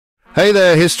Hey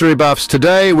there, history buffs.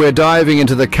 Today we're diving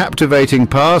into the captivating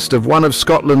past of one of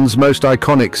Scotland's most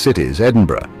iconic cities,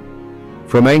 Edinburgh.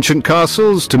 From ancient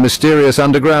castles to mysterious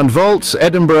underground vaults,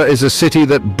 Edinburgh is a city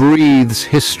that breathes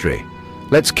history.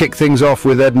 Let's kick things off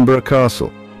with Edinburgh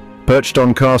Castle. Perched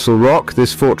on Castle Rock,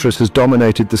 this fortress has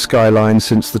dominated the skyline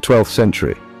since the 12th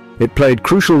century. It played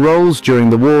crucial roles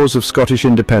during the Wars of Scottish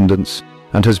Independence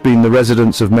and has been the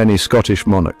residence of many Scottish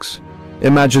monarchs.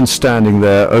 Imagine standing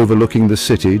there overlooking the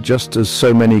city just as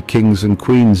so many kings and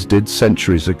queens did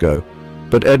centuries ago.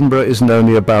 But Edinburgh isn't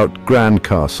only about grand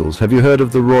castles. Have you heard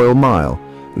of the Royal Mile?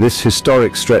 This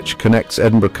historic stretch connects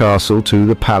Edinburgh Castle to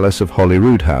the Palace of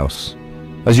Holyrood House.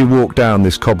 As you walk down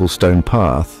this cobblestone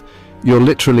path, you're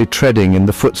literally treading in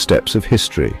the footsteps of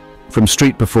history. From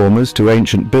street performers to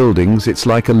ancient buildings, it's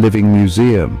like a living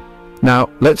museum.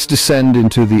 Now, let's descend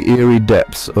into the eerie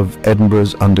depths of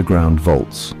Edinburgh's underground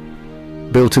vaults.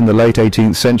 Built in the late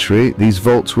 18th century, these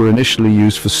vaults were initially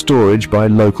used for storage by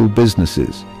local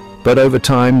businesses. But over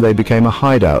time they became a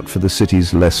hideout for the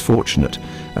city's less fortunate,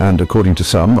 and according to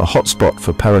some, a hotspot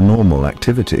for paranormal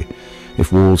activity.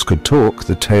 If walls could talk,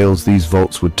 the tales these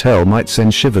vaults would tell might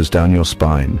send shivers down your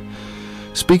spine.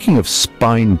 Speaking of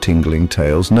spine-tingling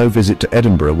tales, no visit to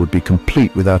Edinburgh would be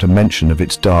complete without a mention of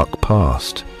its dark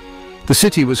past. The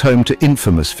city was home to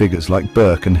infamous figures like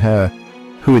Burke and Hare,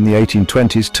 who in the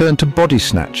 1820s turned to body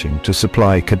snatching to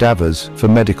supply cadavers for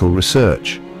medical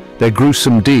research. Their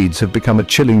gruesome deeds have become a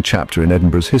chilling chapter in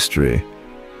Edinburgh's history.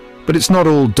 But it's not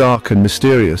all dark and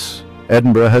mysterious.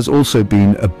 Edinburgh has also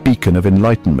been a beacon of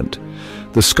enlightenment.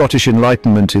 The Scottish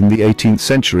Enlightenment in the 18th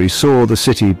century saw the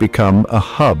city become a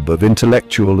hub of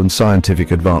intellectual and scientific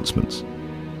advancements.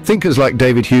 Thinkers like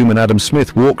David Hume and Adam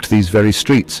Smith walked these very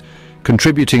streets,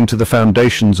 contributing to the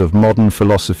foundations of modern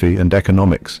philosophy and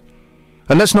economics.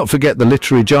 And let's not forget the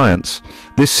literary giants.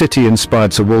 This city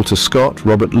inspired Sir Walter Scott,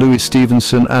 Robert Louis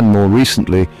Stevenson and more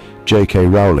recently J.K.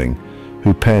 Rowling,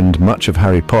 who penned much of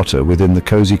Harry Potter within the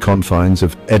cosy confines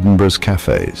of Edinburgh's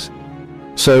cafes.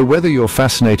 So whether you're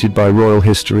fascinated by royal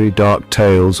history, dark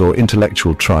tales or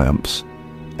intellectual triumphs,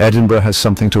 Edinburgh has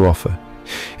something to offer.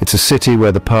 It's a city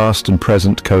where the past and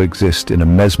present coexist in a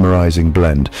mesmerizing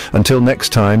blend. Until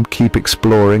next time, keep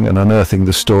exploring and unearthing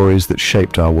the stories that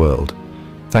shaped our world.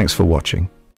 Thanks for watching.